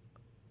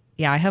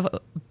have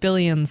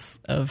billions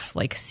of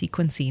like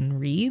sequencing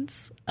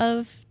reads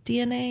of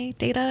DNA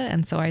data.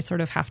 And so I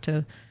sort of have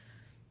to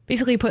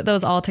basically put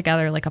those all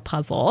together like a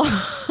puzzle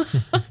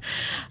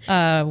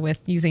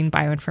with using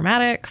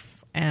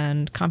bioinformatics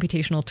and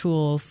computational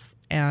tools.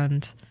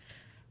 And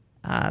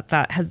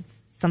that has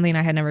something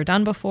I had never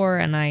done before.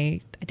 And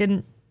I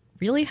didn't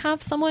really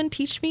have someone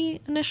teach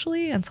me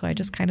initially. And so I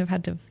just kind of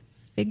had to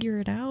figure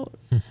it out.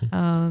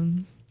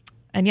 And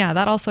yeah,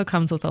 that also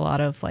comes with a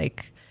lot of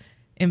like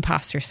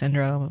imposter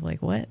syndrome of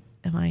like, what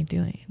am I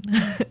doing?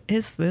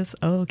 Is this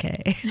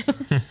okay?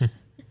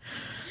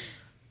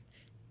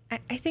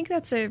 I think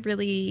that's a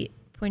really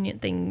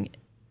poignant thing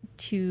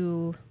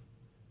to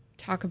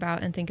talk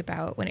about and think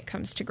about when it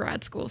comes to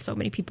grad school. So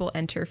many people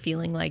enter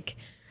feeling like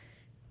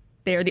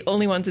they're the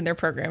only ones in their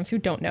programs who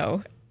don't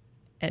know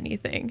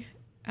anything.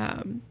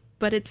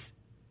 But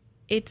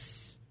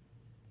it's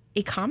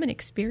a common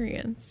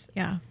experience.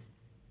 Yeah.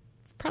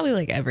 It's probably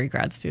like every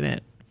grad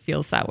student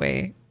feels that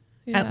way,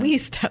 at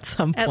least at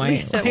some point. At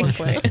least at one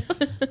point.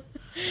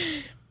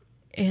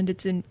 And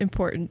it's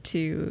important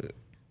to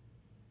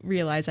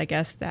realize, I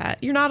guess,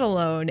 that you're not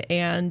alone,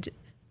 and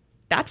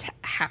that's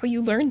how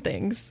you learn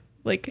things.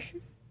 Like,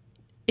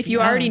 if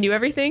you already knew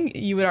everything,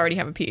 you would already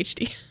have a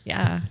PhD.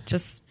 Yeah,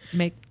 just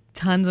make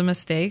tons of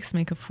mistakes,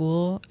 make a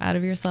fool out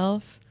of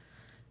yourself.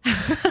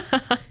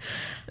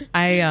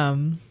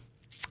 I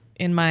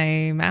in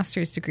my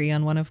master's degree,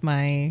 on one of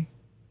my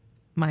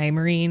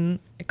marine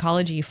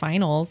ecology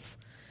finals,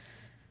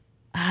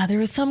 there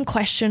was some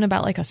question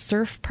about like a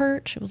surf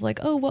perch. It was like,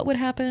 oh, what would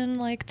happen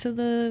like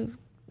to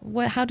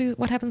what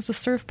happens to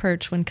surf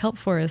perch when kelp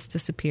forests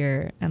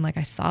disappear? And like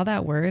I saw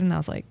that word and I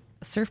was like,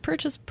 surf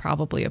perch is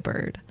probably a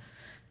bird.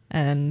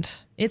 And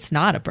it's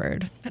not a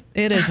bird.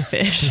 It is a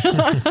fish.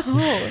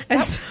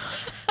 That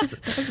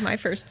was my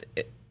first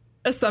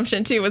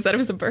assumption too, was that it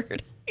was a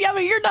bird. Yeah,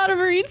 but you're not a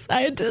marine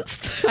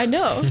scientist. I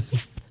know.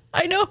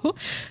 I know.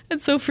 And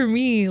so for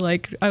me,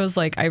 like,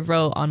 I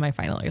wrote on my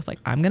final, I was like,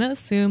 I'm going to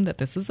assume that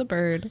this is a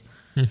bird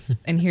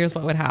and here's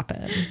what would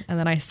happen. And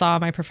then I saw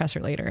my professor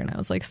later and I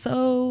was like,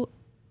 so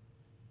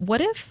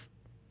what if,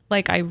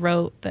 like, I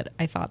wrote that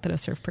I thought that a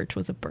surf perch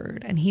was a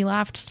bird, and he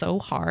laughed so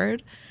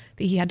hard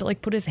that he had to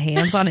like put his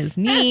hands on his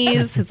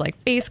knees. His like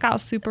face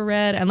got super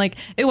red, and like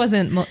it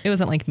wasn't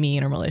like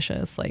mean or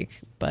malicious, like,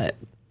 but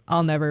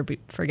I'll never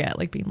forget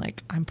like being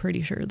like, I'm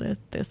pretty sure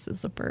that this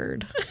is a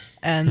bird,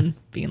 and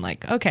being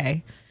like,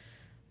 okay.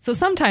 So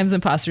sometimes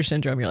imposter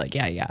syndrome, you're like,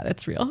 yeah,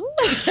 that's real.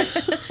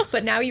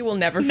 But now you will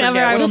never forget.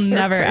 I will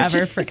never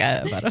ever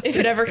forget about it. If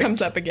it ever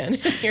comes up again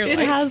in your life.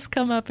 It has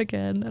come up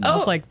again. And I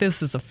was like,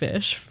 this is a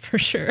fish for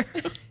sure.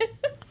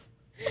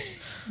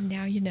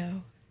 Now you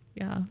know.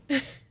 Yeah.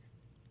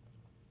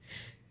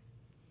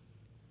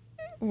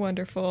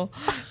 Wonderful.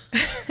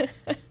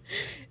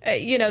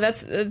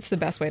 That's the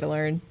best way to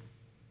learn.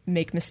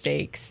 Make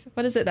mistakes.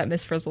 What is it that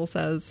Miss Frizzle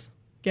says?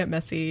 Get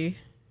messy,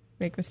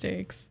 make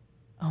mistakes.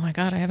 Oh my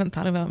God, I haven't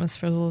thought about Miss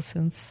Frizzle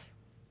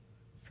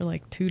for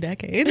like 2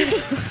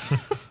 decades.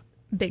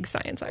 Big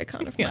science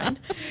icon of mine.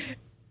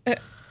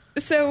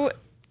 So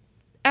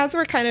as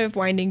we're kind of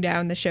winding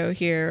down the show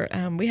here,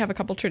 we have a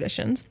couple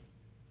traditions.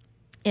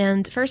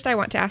 And first I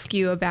want to ask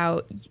you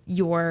about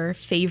your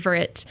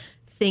favorite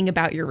thing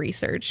about your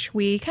research.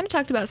 We kind of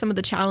talked about some of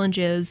the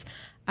challenges,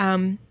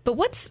 but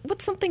what's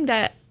something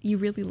that you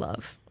really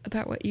love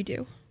about what you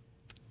do?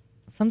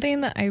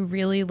 Something that I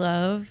really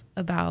love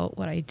about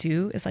what I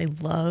do is I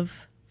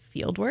love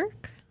field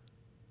work.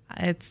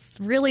 It's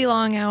really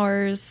long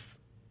hours,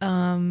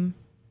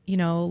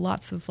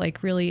 lots of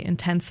like really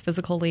intense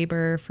physical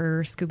labor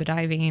for scuba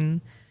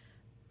diving,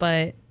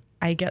 but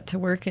I get to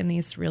work in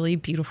these really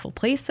beautiful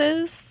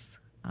places,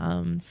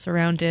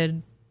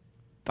 surrounded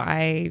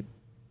by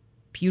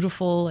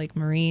beautiful like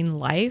marine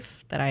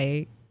life that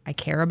I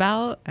care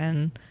about,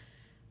 and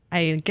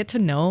I get to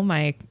know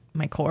my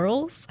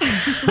corals.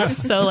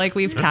 So like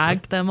we've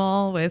tagged them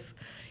all with,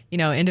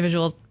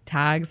 individual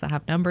tags that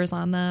have numbers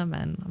on them,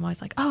 and I'm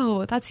always like,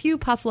 oh, that's you,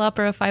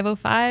 Passalopera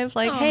 505.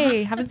 Like,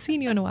 hey, haven't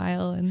seen you in a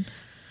while, and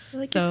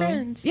like your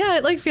friends. Yeah,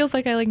 it like feels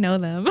like I like know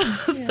them.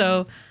 Yeah.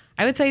 So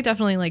I would say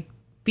definitely like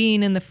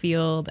being in the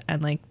field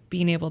and like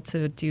being able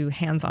to do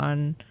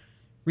hands-on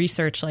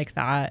research like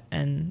that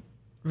and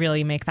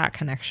really make that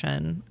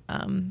connection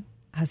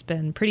has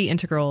been pretty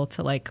integral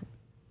to like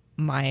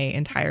my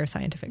entire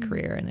scientific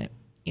career. And it,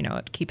 you know,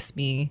 it keeps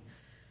me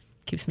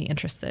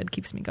interested,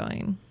 keeps me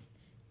going.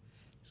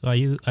 So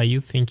are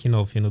you thinking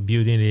of, you know,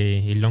 building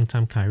a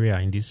long-term career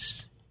in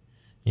this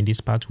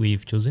path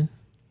we've chosen?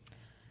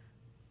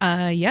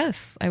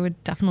 Yes, I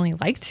would definitely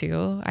like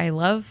to. I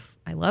love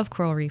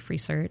coral reef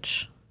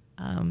research.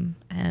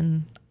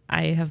 And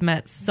I have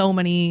met so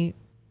many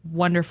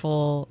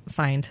wonderful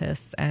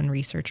scientists and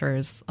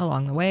researchers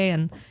along the way.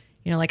 And,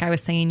 you know, like I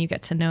was saying, you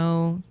get to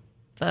know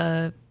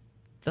the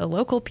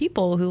local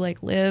people who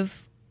like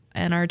live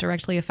and are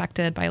directly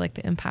affected by like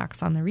the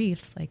impacts on the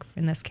reefs, like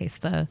in this case,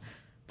 the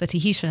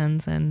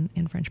Tahitians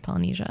in French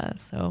Polynesia.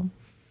 So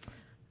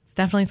it's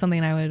definitely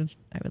something I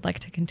would like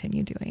to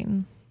continue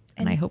doing.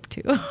 And I hope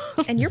to.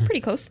 And you're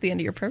pretty close to the end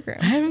of your program.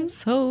 I'm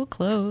so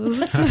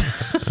close.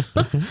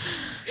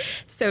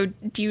 So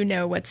do you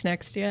know what's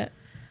next yet?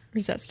 Or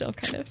is that still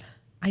kind of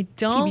I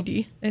don't.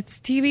 TBD? It's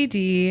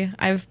TBD.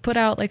 I've put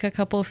out like a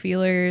couple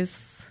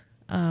feelers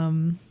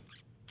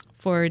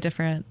for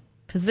different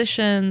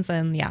positions.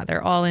 And yeah,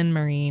 they're all in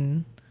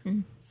marine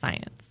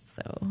science.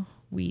 So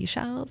we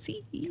shall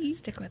see.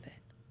 Stick with it.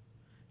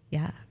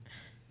 Yeah.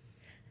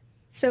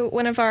 So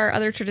one of our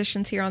other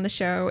traditions here on the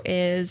show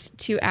is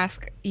to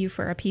ask you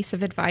for a piece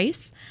of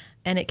advice,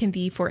 and it can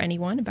be for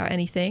anyone about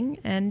anything,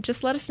 and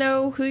just let us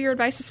know who your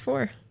advice is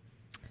for.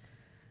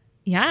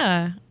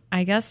 Yeah,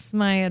 I guess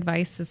my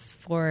advice is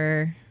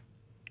for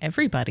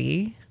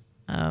everybody.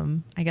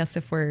 I guess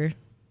if we're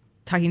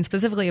talking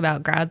specifically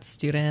about grad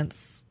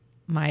students,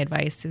 my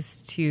advice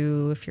is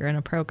to, if you're in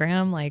a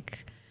program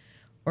like,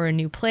 or a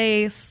new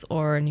place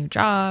or a new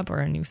job or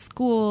a new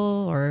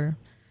school or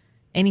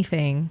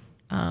anything,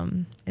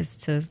 is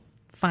to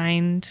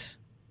find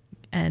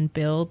and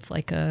build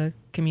like a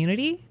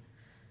community.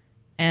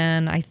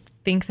 And I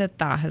think that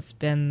has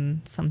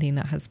been something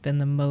that has been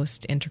the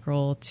most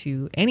integral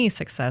to any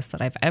success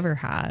that I've ever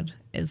had,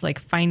 is like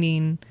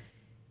finding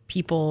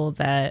people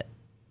that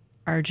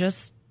are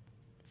just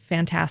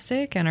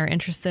fantastic and are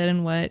interested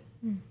in what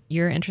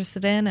you're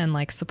interested in and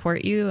like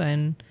support you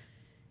and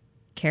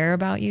care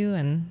about you.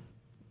 And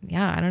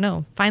yeah, I don't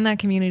know, find that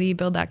community,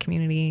 build that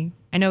community.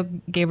 I know,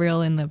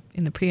 Gabriel, in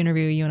the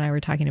pre-interview, you and I were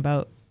talking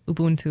about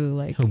Ubuntu,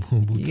 like,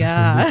 Ubuntu.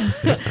 Yeah,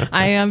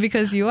 I am,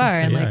 because you are,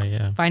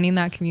 and finding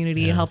that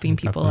community, helping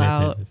people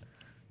out,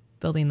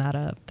 building that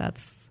up.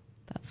 That's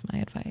my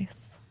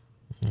advice.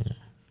 Yeah,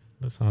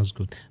 that sounds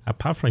good.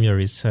 Apart from your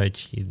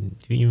research,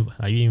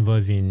 are you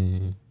involved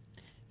in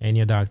any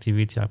other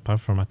activity apart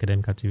from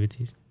academic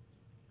activities?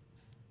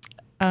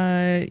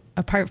 Am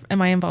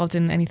I involved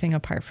in anything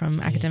apart from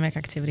academic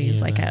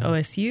activities, like at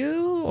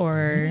OSU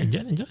or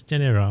just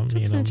general?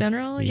 Just in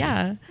general,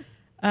 yeah.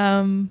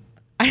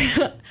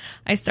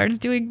 I started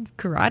doing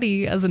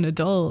karate as an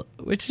adult,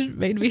 which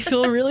made me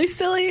feel really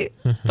silly,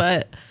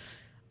 but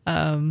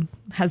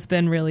has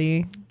been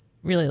really,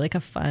 really like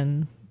a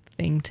fun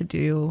thing to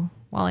do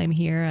while I'm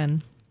here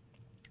and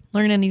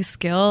learn a new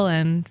skill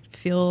and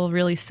feel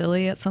really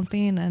silly at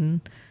something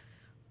and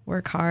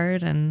work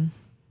hard, and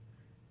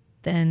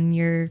then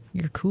you're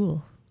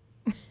cool.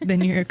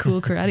 Then you're a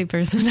cool karate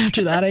person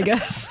after that, I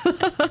guess.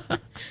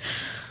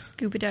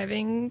 Scuba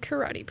diving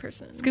karate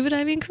person. Scuba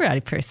diving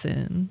karate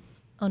person.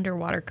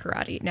 Underwater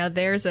karate. Now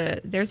there's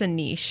a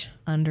niche.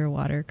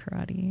 Underwater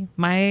karate.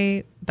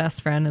 My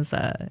best friend is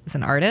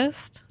an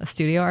artist, a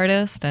studio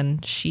artist,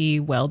 and she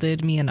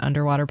welded me an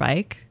underwater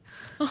bike.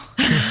 Oh.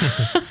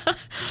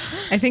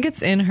 I think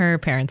it's in her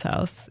parents'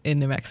 house in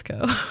New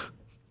Mexico.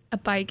 A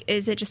bike?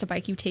 Is it just a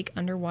bike you take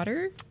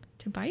underwater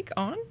to bike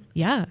on?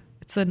 Yeah,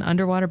 it's an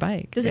underwater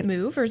bike. Does it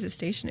move or is it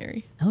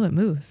stationary? No, it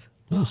moves.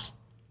 Moves.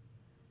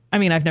 I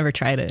mean, I've never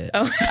tried it.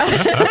 Oh.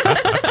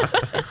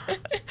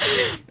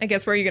 I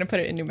guess where are you going to put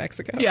it in New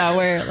Mexico? Yeah,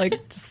 where,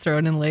 like, just throw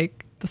it in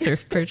lake, the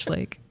surf perch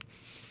lake.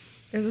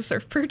 There's a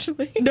surf perch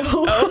lake?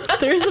 No,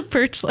 there's a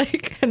perch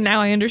lake, and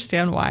now I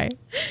understand why.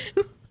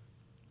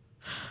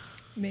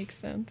 Makes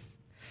sense.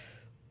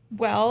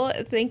 Well,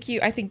 thank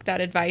you. I think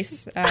that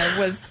advice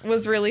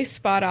was really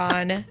spot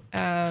on.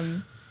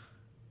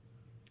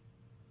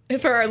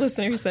 For our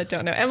listeners that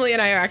don't know, Emily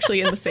and I are actually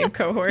in the same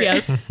cohort.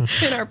 Yes,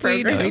 in our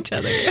program. We know each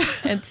other.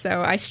 And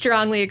so I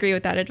strongly agree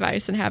with that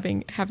advice, and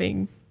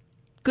having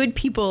good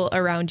people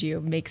around you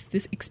makes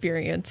this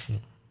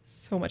experience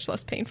so much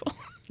less painful.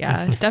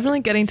 Yeah, definitely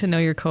getting to know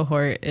your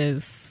cohort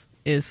is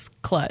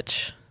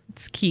clutch.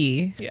 It's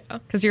key. Yeah.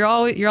 Because you're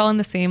all in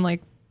the same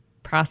like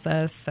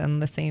process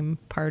and the same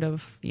part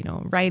of, you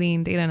know,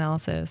 writing, data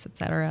analysis,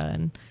 etc.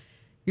 And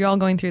you're all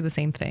going through the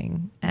same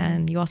thing.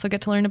 And you also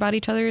get to learn about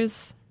each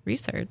other's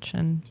research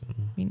and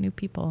meet new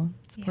people,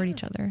 support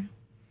each other.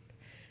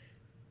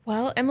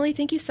 Well, Emily,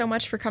 thank you so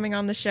much for coming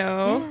on the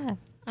show. Yeah.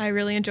 I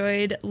really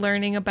enjoyed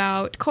learning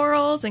about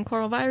corals and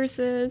coral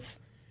viruses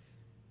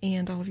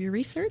and all of your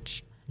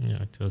research.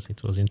 Yeah,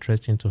 it was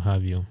interesting to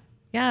have you.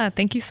 Yeah,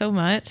 thank you so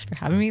much for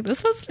having me.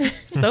 This was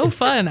so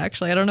fun,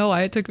 actually. I don't know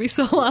why it took me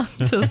so long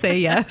to say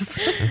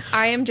yes.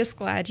 I am just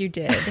glad you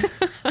did.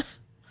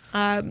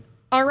 All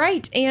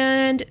right.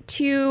 And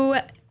to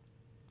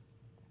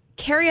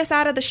carry us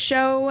out of the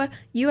show,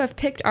 you have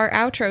picked our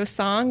outro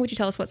song. Would you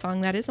tell us what song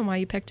that is and why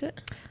you picked it?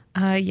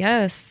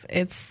 Yes,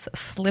 it's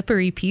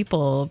Slippery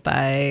People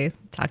by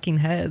Talking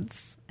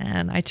Heads.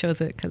 And I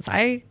chose it because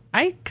I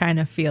kind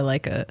of feel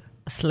like a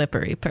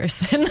slippery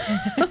person,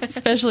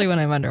 especially when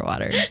I'm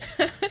underwater.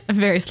 I'm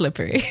very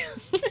slippery.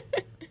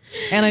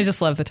 And I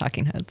just love the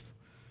Talking Heads.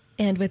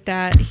 And with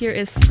that, here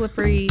is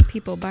Slippery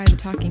People by the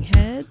Talking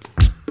Heads.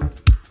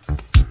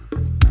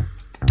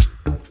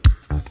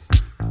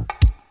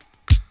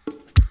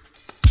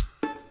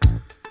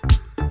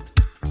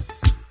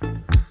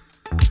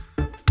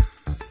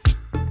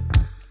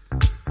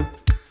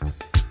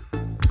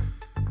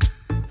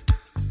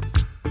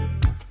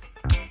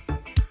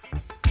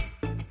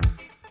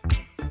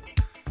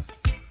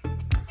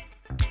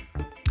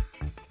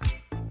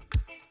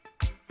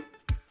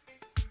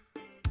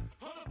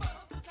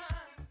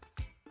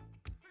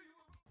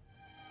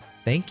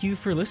 Thank you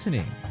for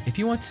listening. If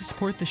you want to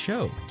support the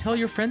show, tell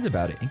your friends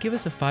about it and give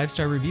us a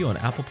 5-star review on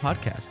Apple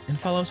Podcasts and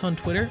follow us on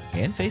Twitter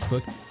and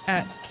Facebook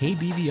at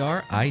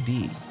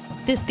KBVRID.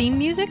 This theme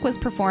music was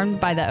performed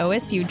by the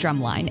OSU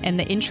Drumline, and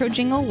the intro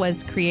jingle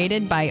was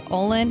created by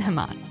Olin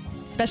Haman.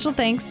 Special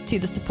thanks to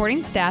the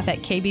supporting staff at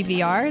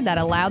KBVR that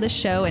allow the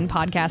show and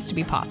podcast to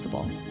be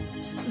possible.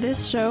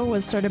 This show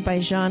was started by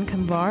Jean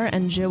Kamvar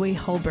and Joey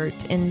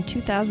Hulbert in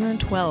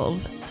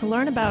 2012. To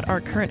learn about our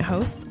current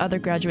hosts, other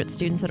graduate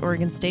students at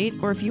Oregon State,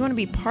 or if you want to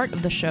be part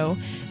of the show,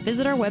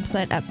 visit our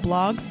website at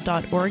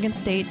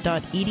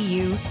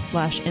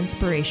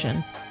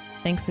blogs.oregonstate.edu/inspiration.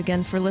 Thanks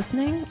again for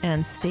listening,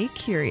 and stay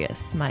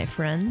curious, my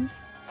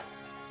friends.